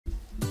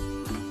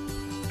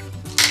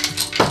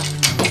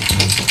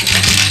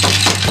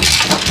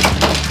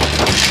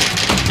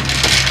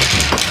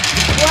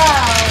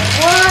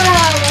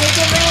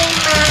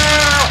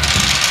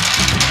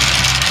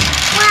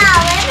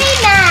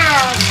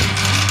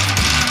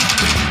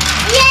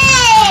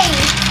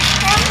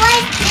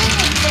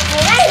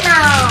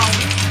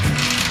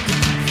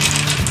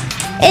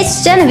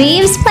It's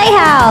Genevieve's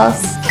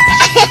Playhouse.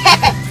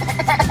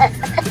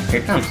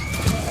 Here it comes.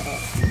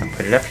 I'll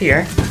put it up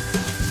here.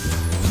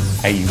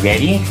 Are you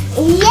ready?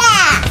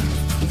 Yeah!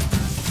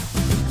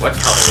 What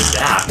color is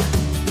that?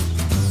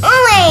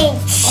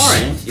 Orange!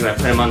 Orange? You want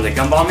to put them on the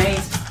Gumball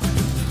Maze?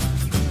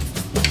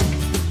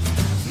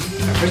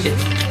 Now push it.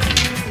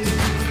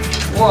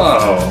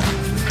 Whoa!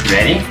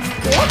 Ready?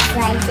 Yes, I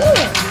do.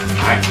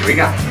 Alright, here we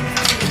go.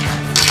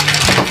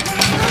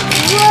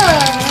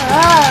 Whoa!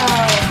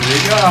 Here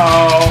we go.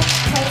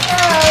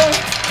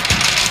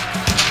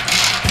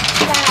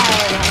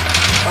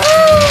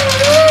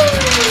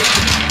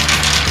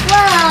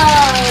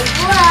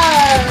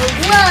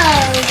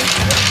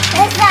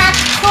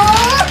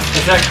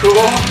 Is that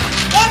cool?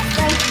 Yes,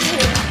 thank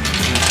you.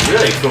 It's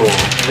really cool.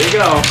 There you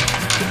go.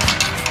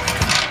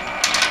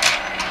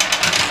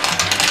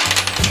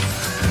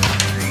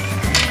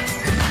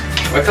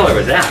 What color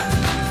was that?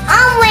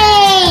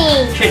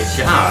 Orange! Good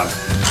job.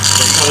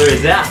 What color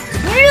is that?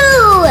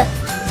 Blue!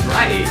 That's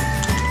right.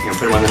 You gonna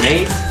put them on the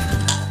maze?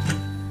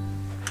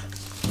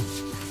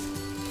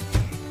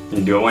 You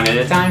do it one at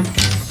a time?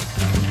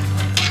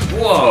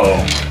 Whoa!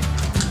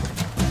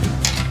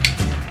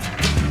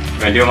 You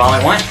gonna do them all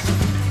at once?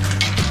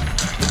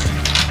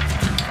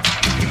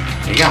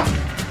 There you go.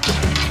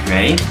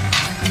 Ready?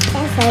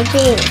 Yes, I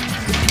do.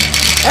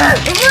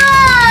 Whoa!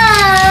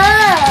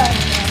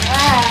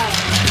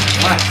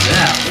 What's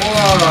that?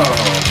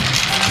 Whoa!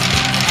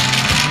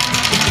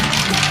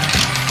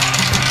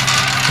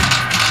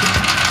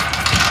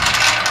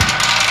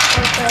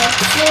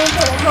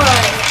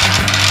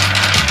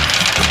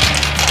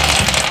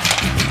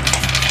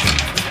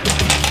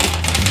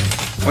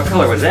 What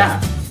color was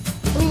that?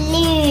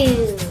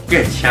 Blue.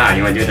 Good job.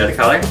 You want to do another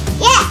color?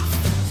 Yes.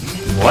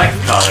 What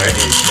color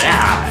is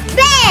that?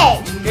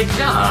 Red. Good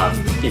job.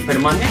 Can you put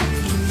them on there?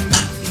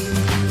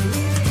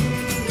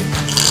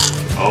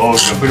 Oh, you're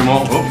gonna put them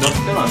all. Oh, don't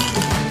spill them.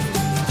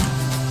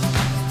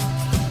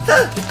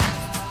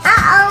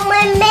 Uh-oh,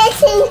 we're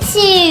missing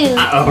two.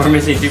 Uh-oh, we're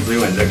missing two blue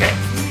ones. Okay.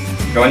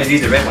 Go on to do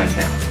the red ones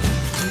now.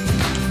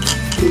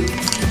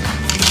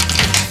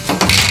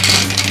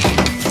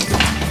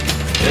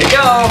 There you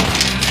go.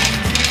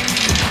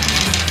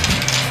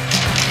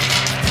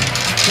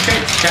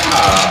 Good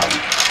job.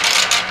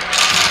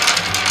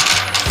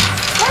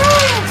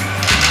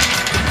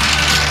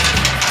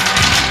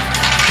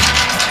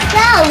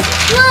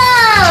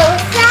 Whoa!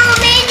 So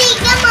many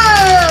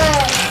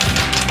gumballs!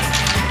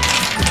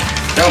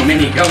 So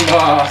many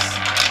gumballs.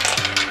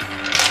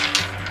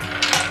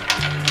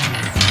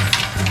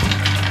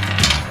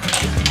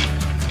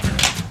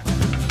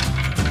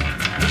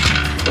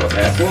 So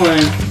that's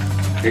one.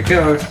 Here it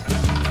goes.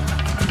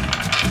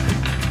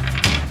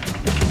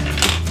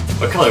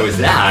 What color was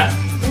that?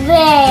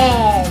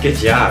 Red. Good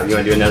job. You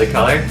want to do another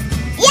color?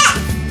 Yeah.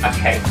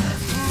 Okay.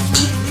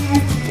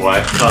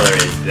 What color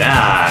is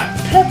that?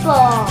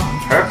 Purple.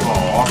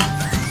 Purple.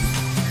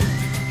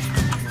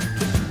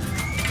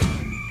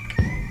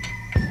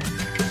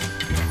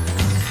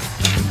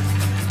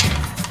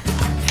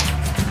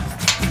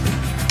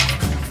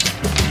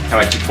 How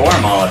about you pour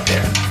them all up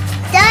there?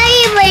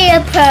 Don't be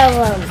a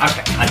problem.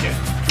 Okay, I'll do it.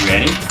 You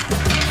ready?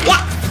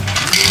 Yeah.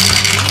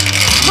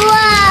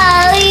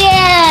 Whoa,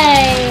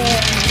 yay.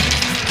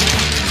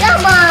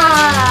 Come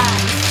on.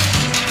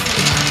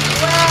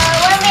 Whoa,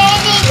 we're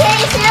ready to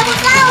super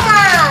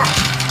Gumball.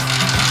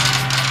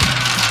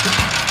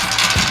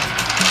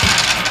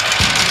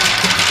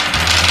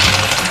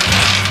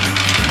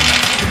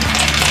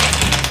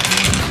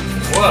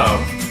 Whoa.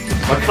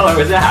 What color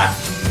was that?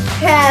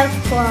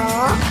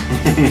 Purple.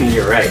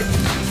 You're right.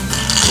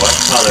 What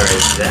color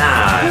is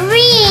that?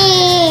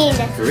 Green.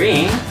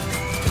 Green?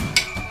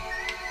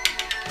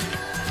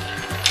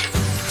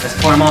 Let's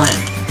pour them all in.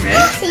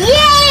 Ready?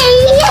 Yay!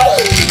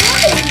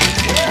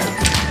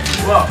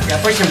 Whoa,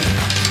 gotta push them.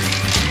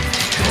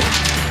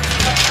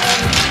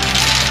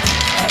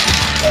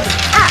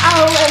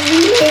 Uh-oh, I'm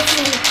missing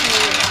two.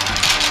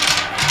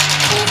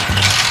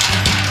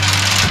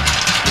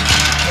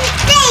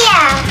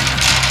 There!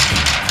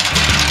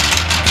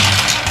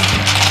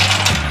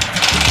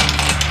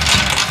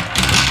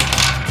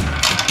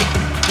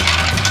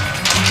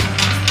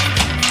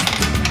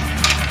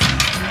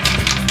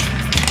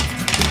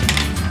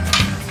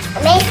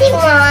 Missing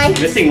one.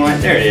 Missing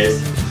one. There it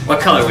is. What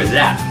color was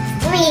that?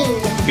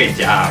 Green. Good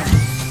job.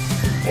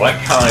 What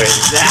color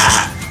is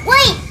that?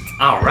 Wait!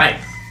 Alright.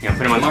 You gonna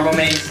put them on Marble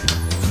Maze?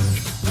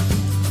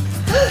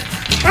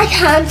 Here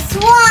comes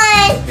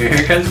one.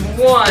 Here comes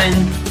one.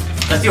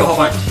 Let's do a whole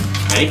bunch.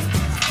 Ready?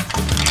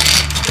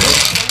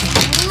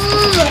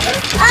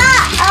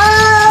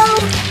 Uh-oh.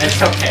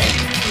 It's okay.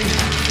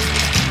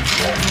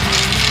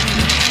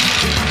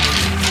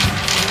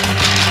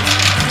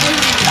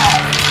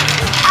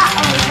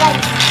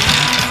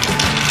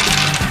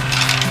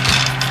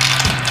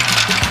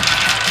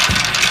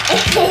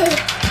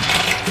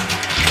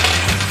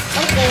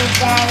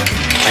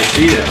 I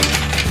see them.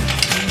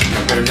 You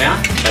gonna put them down?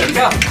 Let them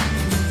go.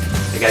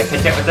 They gotta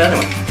catch up with the other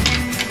one.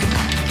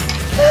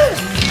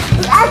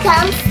 Here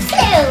comes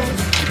two.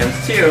 Here comes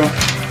two.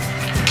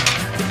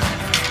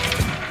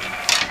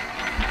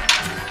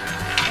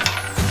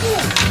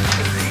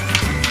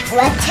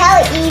 Watch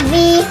out,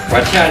 Evie.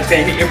 Watch out, it's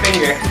gonna hit your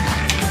finger.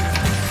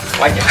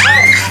 Watch out.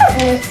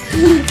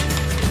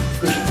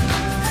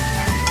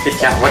 Good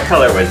job. What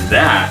color was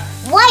that?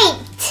 White.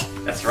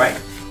 That's right.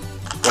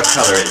 What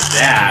color is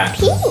that?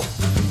 Pink.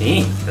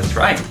 Pink. That's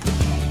right.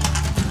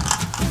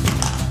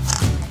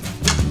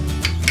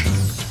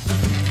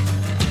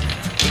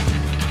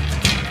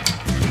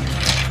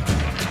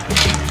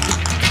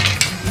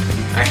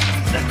 Alright,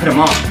 let's put them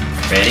on.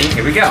 Ready?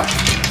 Here we go.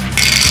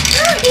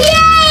 Yay!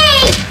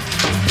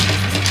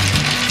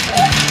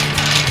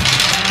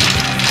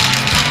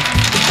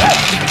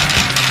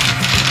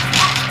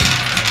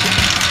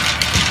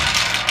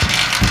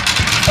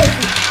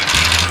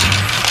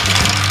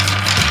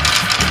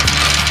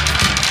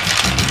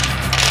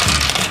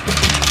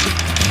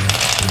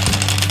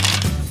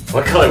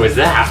 What color was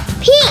that?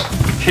 Pink.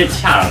 Good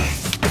job.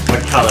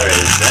 What color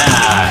is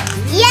that?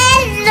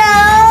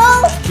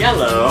 Yellow.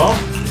 Yellow.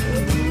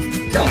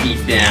 Don't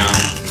eat down.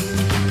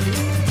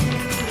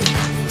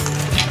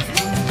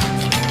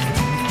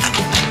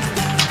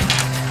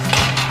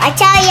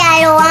 Watch out,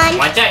 yellow one.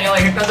 Watch out, yellow.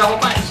 Here comes a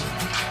whole bunch.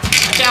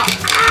 Watch out.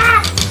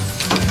 Ah.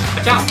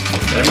 Watch out.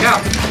 Let him go.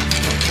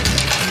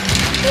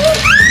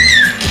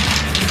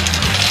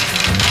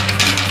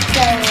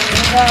 Go.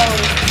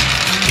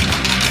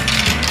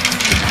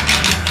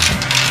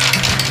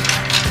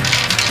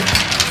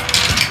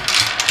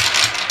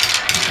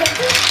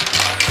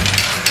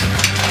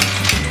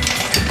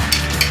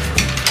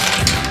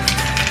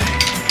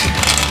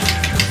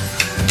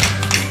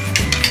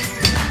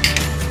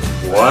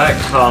 What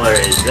color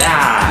is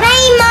that?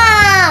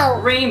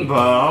 Rainbow.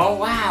 Rainbow.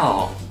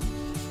 Wow.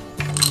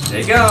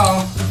 There you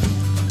go.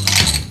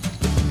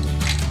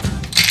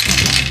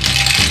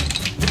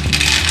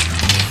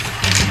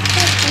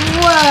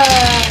 Whoa.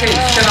 Good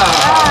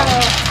job.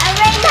 A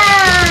rainbow.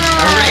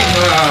 A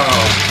rainbow.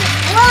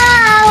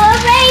 Whoa, a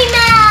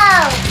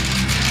rainbow.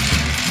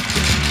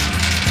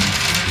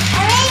 A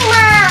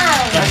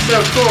rainbow. That's so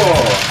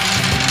cool.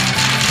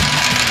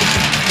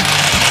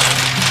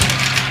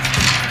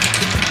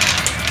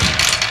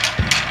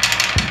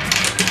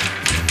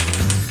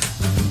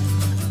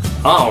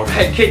 All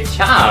right, good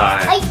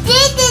job. I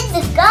did it, the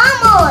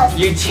Gumball.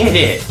 You did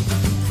it.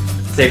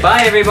 Say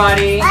bye,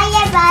 everybody.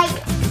 Bye, bye.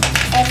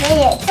 And give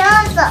it a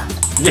thumbs up.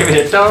 Give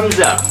it a thumbs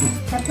up.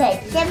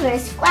 Okay,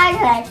 subscribe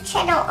to our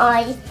channel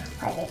on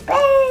the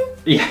bell.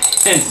 Yeah,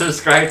 and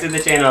subscribe to the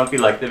channel if you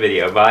like the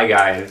video. Bye,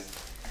 guys.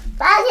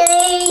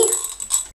 Bye,